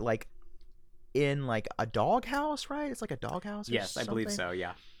her like in like a doghouse, right? It's like a doghouse. Yes, I believe so.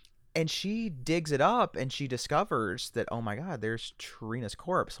 Yeah. And she digs it up and she discovers that, oh my God, there's Trina's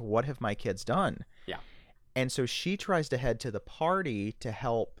corpse. What have my kids done? Yeah. And so she tries to head to the party to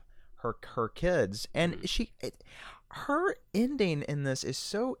help her kids. And her ending in this is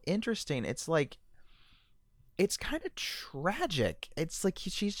so interesting. It's like, it's kind of tragic. It's like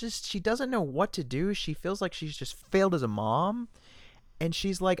she doesn't know what to do. She feels like she's just failed as a mom. And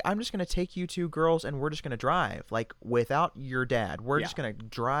she's like, I'm just going to take you 2 girls and we're just going to drive. Like, without your dad. We're just going to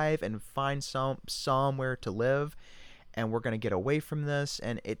drive and find somewhere to live. And we're going to get away from this.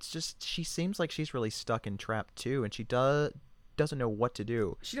 And it's just, she seems like she's really stuck and trapped too. And she doesn't know what to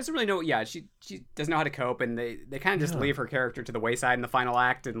do. She doesn't really know. Yeah, she doesn't know how to cope. And they kind of just leave her character to the wayside in the final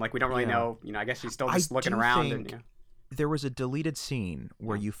act. And like, we don't really know. I guess she's still just looking around. There was a deleted scene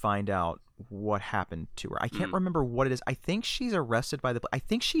where you find out what happened to her. I can't remember what it is. I think she's arrested by I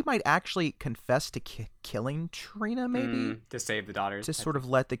think she might actually confess to killing Trina, maybe to save the daughters, to sort of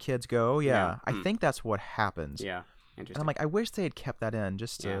let the kids go. Yeah, I think that's what happens. Yeah, interesting. And I'm like, I wish they had kept that in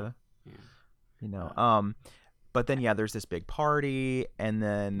just to, But then there's this big party, and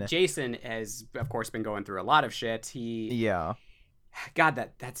then Jason has, of course, been going through a lot of shit. God,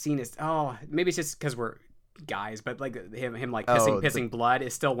 that scene is maybe it's just because we're guys, but like him like pissing blood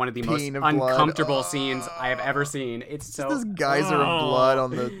is still one of the most uncomfortable scenes I have ever seen. It's so this geyser of blood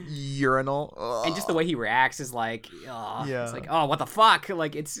on the urinal, and just the way he reacts is like, it's like, oh, what the fuck?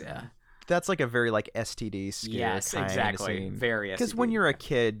 Like it's. That's like a very like STD scare. Yes, exactly. Very STD. Because when you're a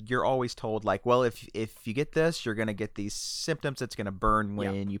kid, you're always told like, well, if you get this, you're gonna get these symptoms. It's gonna burn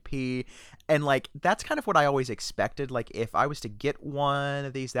when you pee, and like that's kind of what I always expected. Like if I was to get one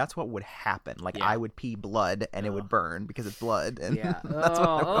of these, that's what would happen. Like I would pee blood and it would burn because it's blood. And that's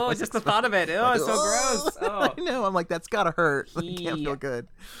what just the thought of it. Oh, it's so gross. Oh. I know. I'm like, that's gotta hurt. It can't feel good.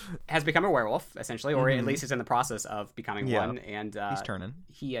 Has become a werewolf essentially, or at least is in the process of becoming one. And he's turning.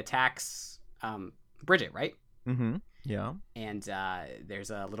 He attacks Bridget, right? Mm-hmm. Yeah. And there's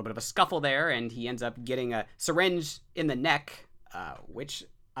a little bit of a scuffle there, and he ends up getting a syringe in the neck, which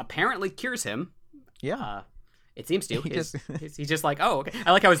apparently cures him. Yeah. It seems to. He's just like, oh, okay.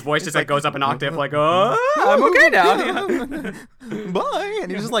 I like how his voice just like goes up an octave, like, oh, I'm okay now. Bye.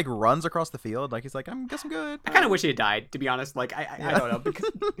 And he just like runs across the field, like he's like, I guess I'm good. I kind of wish he had died, to be honest. Like, I don't know, because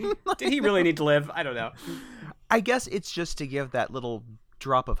did he really need to live? I don't know. I guess it's just to give that little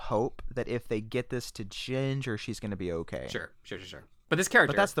drop of hope that if they get this to Ginger, she's going to be okay. Sure. But this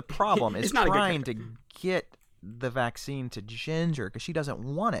character, but that's the problem, is trying to get the vaccine to Ginger because she doesn't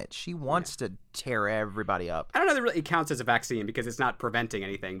want it. She wants to tear everybody up. I don't know that it counts as a vaccine because it's not preventing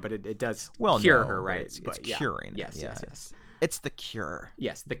anything, but it does cure her, right? It's curing. Yes. It's the cure.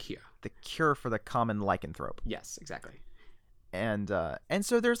 Yes, the cure. The cure for the common lycanthrope. Yes, exactly. And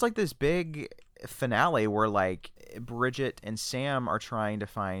so there's like this big finale where like Bridget and Sam are trying to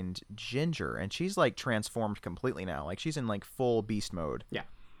find Ginger, and she's like transformed completely now. Like she's in like full beast mode. Yeah.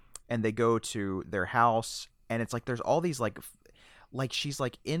 And they go to their house, and it's like there's all these like she's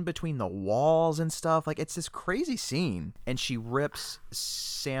like in between the walls and stuff. Like it's this crazy scene, and she rips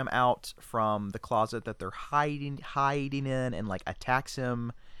Sam out from the closet that they're hiding in, and like attacks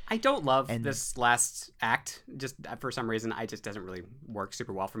him. I don't love this last act. Just for some reason, it just doesn't really work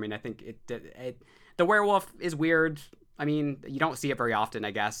super well for me. And I think the werewolf is weird. I mean, you don't see it very often,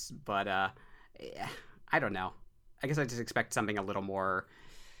 I guess. But I don't know. I guess I just expect something a little more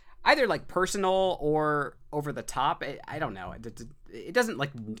either like personal or over the top. I don't know. It doesn't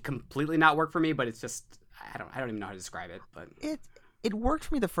like completely not work for me, but it's just I don't even know how to describe it. But It worked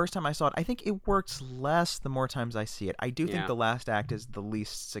for me the first time I saw it. I think it works less the more times I see it. I do think the last act is the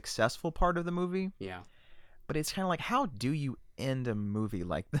least successful part of the movie. Yeah. But it's kind of like, how do you end a movie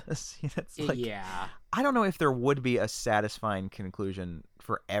like this? It's like, yeah. I don't know if there would be a satisfying conclusion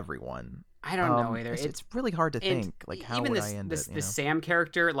for everyone. I don't know either. It's really hard to think. Like, how would I end it? This Sam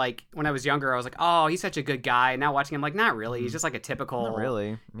character, like, when I was younger, I was like, oh, he's such a good guy. Now watching him, like, not really. He's just like a typical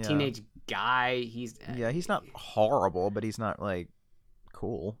teenage guy. He's not horrible, but he's not, like,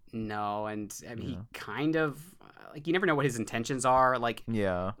 cool. No, and I mean, he kind of like you never know what his intentions are. Like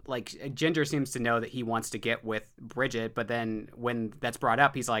Ginger seems to know that he wants to get with Bridget, but then when that's brought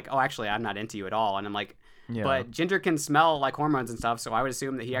up, he's like, "Oh, actually, I'm not into you at all." And I'm like, "But Ginger can smell like hormones and stuff, so I would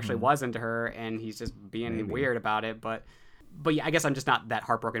assume that he actually was into her, and he's just being weird about it." But yeah, I guess I'm just not that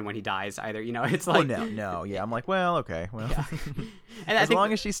heartbroken when he dies either. You know, it's like I'm like, well, okay, well, and as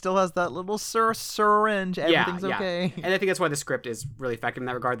long as she still has that little syringe, everything's okay. And I think that's why the script is really effective in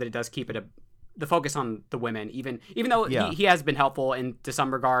that regard. That it does keep it the focus on the women, even though he has been helpful to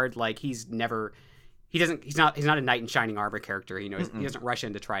some regard. Like he's not a knight in shining armor character. You know, he doesn't rush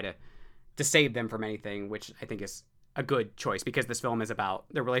in to try to save them from anything, which I think is a good choice because this film is about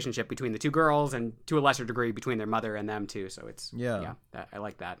the relationship between the two girls and to a lesser degree between their mother and them too. So it's I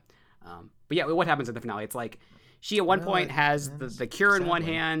like that. But yeah, what happens in the finale? It's like she at one point has the cure in one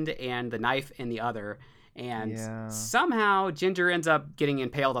hand and the knife in the other, and somehow Ginger ends up getting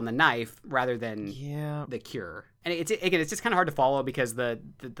impaled on the knife rather than the cure. And it's just kind of hard to follow because the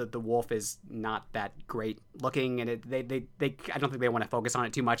wolf is not that great looking, and they I don't think they want to focus on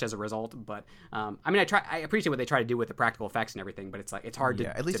it too much as a result. But I mean, I appreciate what they try to do with the practical effects and everything, but it's like it's hard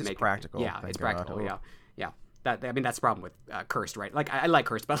to at least to it's make practical. Yeah, it's practical. Yeah. That I mean, that's the problem with Cursed, right? Like I like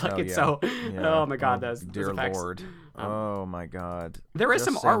Cursed, but like oh my god, those effects. Lord, oh my god. There is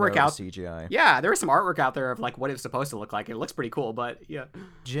some artwork out CGI. Yeah, there is some artwork out there of like what it's supposed to look like. It looks pretty cool, but yeah.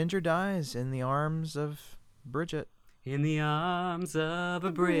 Ginger dies in the arms of Bridget. In the arms of a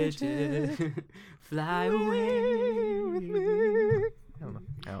Bridget, fly away with me.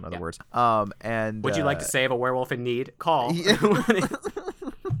 I don't know the words. And would you like to save a werewolf in need? Call.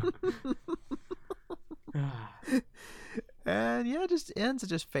 And it just ends. It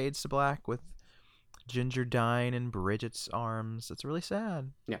just fades to black with Ginger dying in Bridget's arms. It's really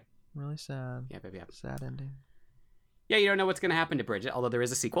sad. Yeah. Really sad. Yeah, baby. Sad ending. Yeah, you don't know what's going to happen to Bridget, although there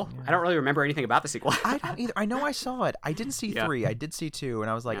is a sequel. Yeah. I don't really remember anything about the sequel. I don't either. I know I saw it. I didn't see 3. I did see 2,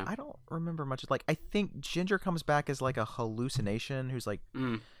 and I was like, I don't remember much. Like, I think Ginger comes back as like a hallucination who's like,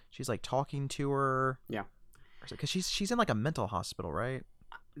 she's like talking to her. Yeah. Because she's in like a mental hospital, right?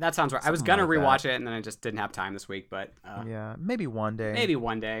 That sounds right. I was gonna rewatch it, and then I just didn't have time this week. But maybe one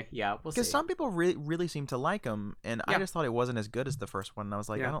day. Yeah, we'll see. Because some people really seem to like them, and I just thought it wasn't as good as the first one. And I was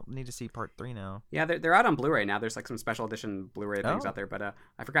like, I don't need to see part 3 now. Yeah, they're out on Blu-ray now. There's like some special edition Blu-ray things out there, but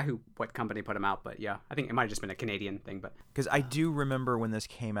I forgot what company put them out. But yeah, I think it might have just been a Canadian thing. But because I do remember when this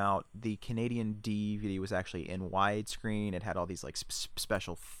came out, the Canadian DVD was actually in widescreen. It had all these like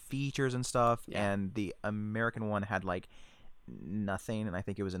special features and stuff, and the American one had like nothing, and I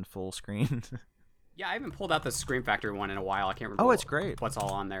think it was in full screen. Yeah, I haven't pulled out the Scream Factory one in a while. I can't remember. Oh, it's great. What's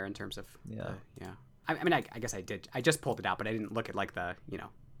all on there in terms of I mean, I guess I did. I just pulled it out, but I didn't look at like the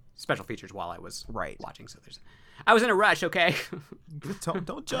special features while I was watching. So I was in a rush. Okay.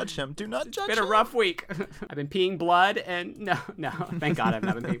 don't judge him. Do not judge him. It's been a rough week. I've been peeing blood, and no. Thank God I've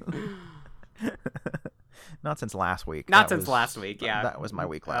not been peeing. Not since last week. Last week. Yeah, that was my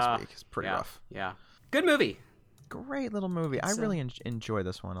week last week. It's pretty rough. Yeah. Good movie. Great little movie. I really enjoy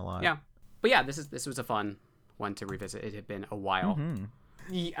this one a lot. Yeah, but yeah, this was a fun one to revisit. It had been a while.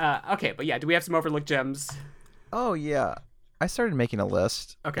 Okay, but yeah, do we have some overlooked gems? Oh yeah, I started making a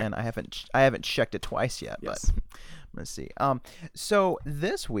list. Okay, and I haven't checked it twice yet. Yes. But let's see. So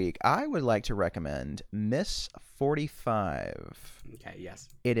this week I would like to recommend Miss 45. Okay. Yes.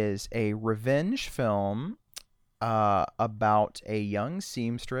 It is a revenge film about a young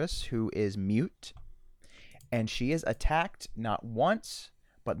seamstress who is mute. and she is attacked not once,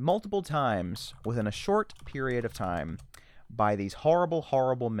 but multiple times within a short period of time by these horrible,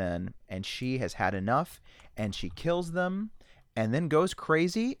 horrible men, and she has had enough, and she kills them, and then goes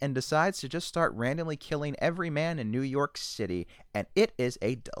crazy and decides to just start randomly killing every man in New York City, and it is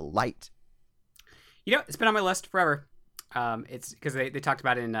a delight. You know, it's been on my list forever. It's because they talked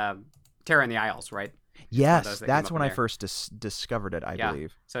about it in Terror in the Isles, right? Yes, that's when I first discovered it, I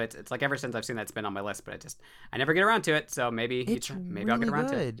believe. So it's like ever since I've seen that, it's been on my list, but I never get around to it. So maybe I'll get around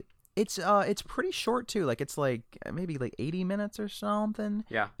to it. It's pretty short too. Like it's like maybe like 80 minutes or something.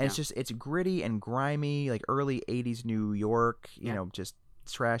 Yeah. And it's gritty and grimy, like early 80s New York, you know, just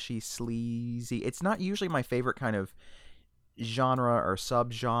trashy, sleazy. It's not usually my favorite kind of genre or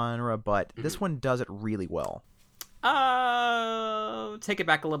subgenre, but this one does it really well. Take it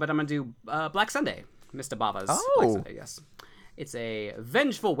back a little bit. I'm going to do Black Sunday. Mr. Bava's Black Sunday, yes. It's a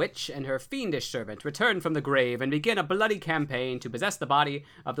vengeful witch and her fiendish servant return from the grave and begin a bloody campaign to possess the body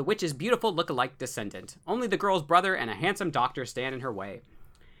of the witch's beautiful look-alike descendant. Only the girl's brother and a handsome doctor stand in her way.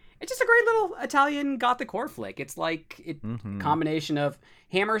 It's just a great little Italian gothic horror flick. It's like a combination of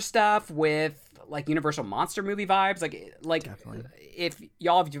Hammer stuff with like Universal monster movie vibes. Like definitely. If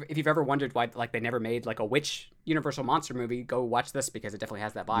you've ever wondered why like they never made like a witch Universal monster movie, go watch this because it definitely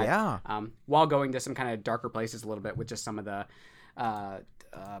has that vibe. Yeah. While going to some kind of darker places a little bit with just some of the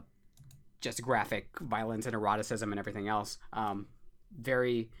just graphic violence and eroticism and everything else.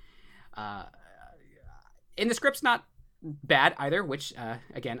 Very in the script's not bad either, which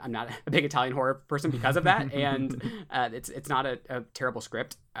again, I'm not a big Italian horror person because of that, and it's not a terrible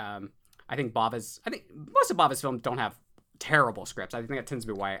script. I think most of Bava's films don't have terrible scripts. I think that tends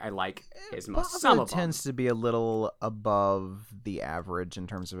to be why I like his most. Some of them tends to be a little above the average in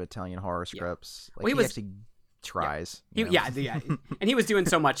terms of Italian horror scripts. Yeah. Like he actually tries. Yeah, and he was doing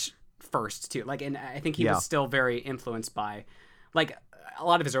so much first too. Like, and I think he was still very influenced by, like, a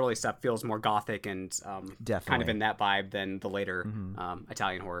lot of his early stuff feels more gothic and kind of in that vibe than the later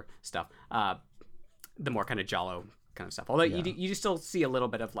Italian horror stuff. The more kind of giallo kind of stuff. Although you still see a little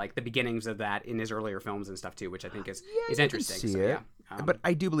bit of like the beginnings of that in his earlier films and stuff too, which I think is interesting. See it. But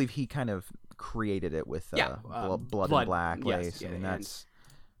I do believe he kind of created it with Blood and Black Lace. I mean, that's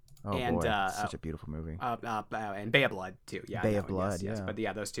such a beautiful movie. And Bay of Blood too. Yeah, Bay of Blood. Yes. But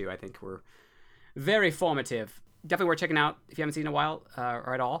those two I think were very formative. Definitely worth checking out if you haven't seen it in a while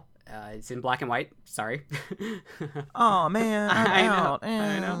or at all. It's in black and white. Sorry. Oh man, I know.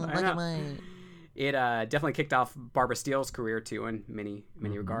 Black and white. It definitely kicked off Barbara Steele's career too in many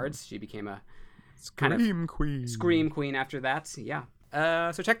regards. She became a scream queen after that. Yeah.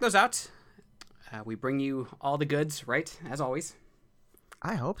 So check those out. We bring you all the goods, right? As always.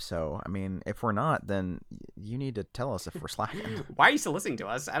 I hope so. I mean, if we're not, then you need to tell us if we're slacking. Why are you still listening to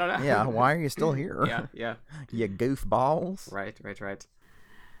us? I don't know. Yeah, why are you still here? Yeah. You goofballs. Right.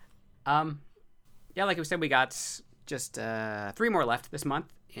 Yeah, like we said, we got just 3 more left this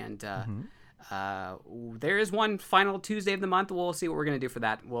month, and there is one final Tuesday of the month. We'll see what we're going to do for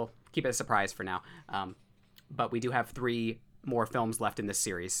that. We'll keep it a surprise for now. But we do have 3 more films left in this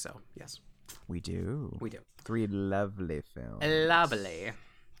series, so yes. We do. 3 lovely films. Lovely.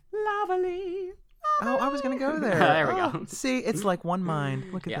 Oh, I was going to go there. There we go. See, it's like one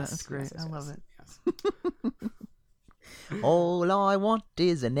mind. Look at that. That's great. Yes, I love it. Yes. All I want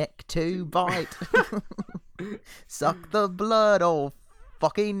is a neck to bite. Suck the blood all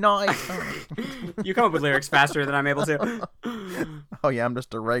fucking night. You come up with lyrics faster than I'm able to. Oh yeah, I'm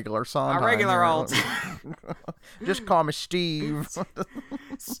just a regular Sondheim. A regular old. Just call me Steve.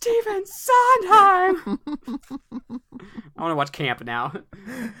 Steven Sondheim. I want to watch Camp now.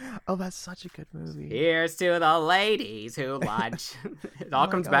 Oh, that's such a good movie. Here's to the ladies who lunch. It all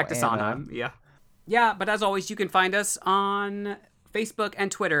comes back to Sondheim. Yeah, but as always, you can find us on Facebook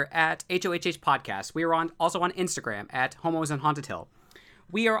and Twitter at HOHH Podcast. We are also on Instagram at Homos on Haunted Hill.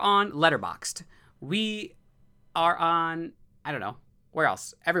 We are on Letterboxd. We are on, I don't know, where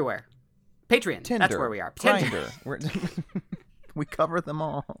else? Everywhere. Patreon. Tinder. That's where we are. Tinder. We cover them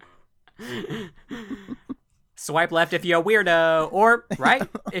all. Swipe left if you're a weirdo, or right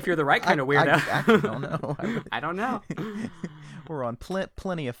if you're the right kind of weirdo. I don't know. I don't know. We're on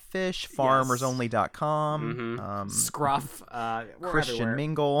Plenty of Fish, FarmersOnly.com, Scruff, Christian everywhere.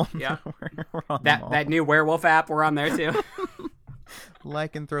 Mingle. Yeah, we're on that new werewolf app. We're on there too.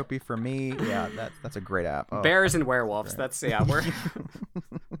 Lycanthropy for me. Yeah, that's a great app. Oh, Bears and werewolves. Great. We're.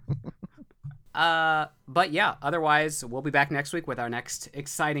 But yeah, otherwise we'll be back next week with our next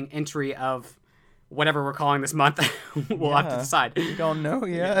exciting entry of whatever we're calling this month. We'll have to decide. We don't know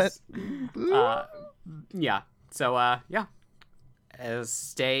yet. Yeah. So yeah.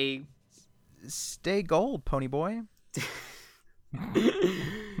 Stay stay gold, pony boy.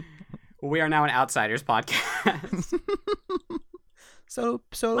 We are now an Outsiders podcast. So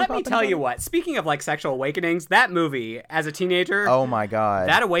let me tell you what. Speaking of like sexual awakenings, that movie as a teenager, oh my god,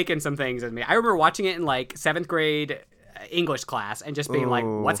 that awakened some things in me. I remember watching it in like 7th grade English class and just being like,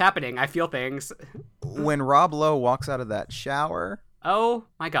 "What's happening? I feel things." When Rob Lowe walks out of that shower, oh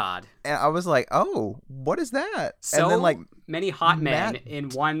my god! And I was like, "Oh, what is that?" So and then, like, many hot men in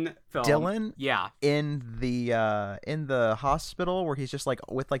one film. Dylan, yeah, in the hospital where he's just like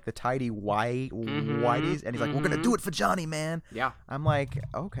with like the tidy whiteies, and he's like, "We're gonna do it for Johnny, man." Yeah, I'm like,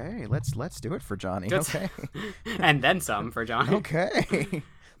 "Okay, let's do it for Johnny." Okay, and then some for Johnny. Okay,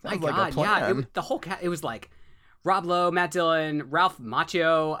 my god, yeah, the whole cat. It was like Rob Lowe, Matt Dillon, Ralph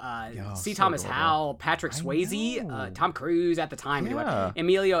Macchio, C. Thomas Howell, Patrick Swayze, Tom Cruise at the time, anyway.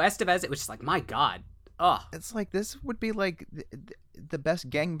 Emilio Estevez. It was just like, my god. Ugh. It's like, this would be like the best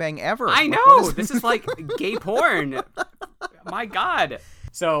gangbang ever. I know. This is like gay porn. My god.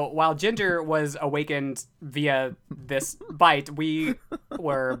 So while Ginger was awakened via this bite, we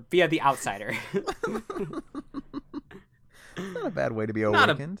were via The Outsider. Not a bad way to be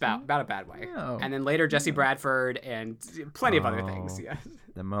awakened. Not a bad way. No. And then later Jesse Bradford and plenty of other things. Yeah.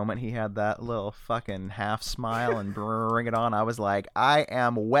 The moment he had that little fucking half smile and bring it on, I was like, I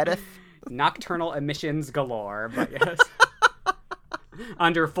am wetteth. Nocturnal emissions galore, but yes.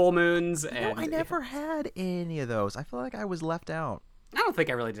 Under full moons. And I never had any of those. I feel like I was left out. I don't think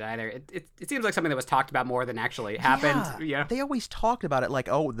I really did either. It seems like something that was talked about more than actually happened. Yeah. They always talked about it like,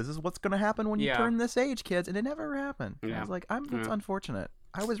 oh, this is what's going to happen when you turn this age, kids. And it never happened. Yeah. I was like, it's unfortunate.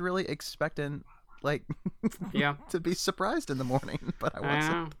 I was really expecting, like, to be surprised in the morning, but I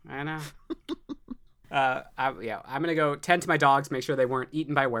wasn't. I know. I'm going to go tend to my dogs, make sure they weren't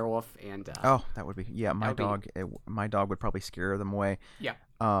eaten by a werewolf. And that would be, my dog would probably scare them away. Yeah.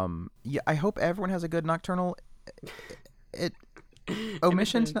 I hope everyone has a good nocturnal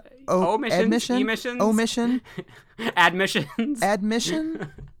admissions.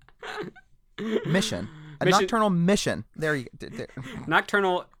 Mission. A nocturnal mission. There you go.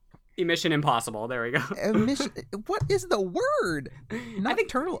 Nocturnal emission impossible. There we go. Emission. What is the word?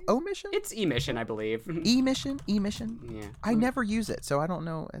 Nocturnal omission? It's emission, I believe. Emission. Yeah. I never use it, so I don't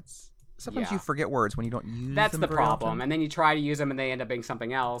know. Sometimes you forget words when you don't use them. That's the problem. Often. And then you try to use them and they end up being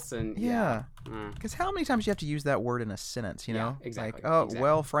something else. And because how many times do you have to use that word in a sentence, you know? Yeah, exactly. Like,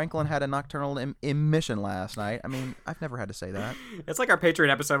 well, Franklin had a nocturnal emission last night. I mean, I've never had to say that. It's like our Patreon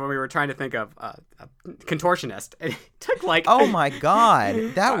episode when we were trying to think of a contortionist. It took like... Oh my God.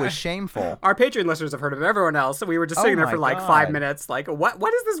 That was shameful. Our Patreon listeners have heard of everyone else. So we were just sitting there for like 5 minutes like, what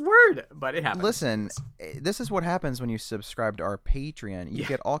is this word? But it happened. Listen, this is what happens when you subscribe to our Patreon. You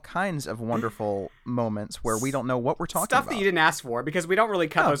get all kinds of wonderful moments where we don't know what we're talking about. Stuff that you didn't ask for, because we don't really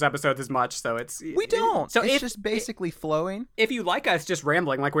cut those episodes as much, so we don't. So it's just basically flowing. If you like us just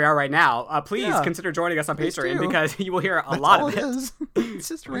rambling like we are right now, please consider joining us on Patreon, because you will hear a lot of it. It's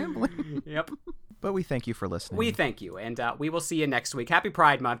just rambling. Yep. But we thank you for listening. We thank you, and we will see you next week. Happy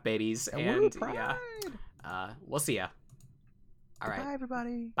Pride Month, babies. And Pride. We'll see ya. All right. Bye,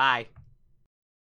 everybody. Bye.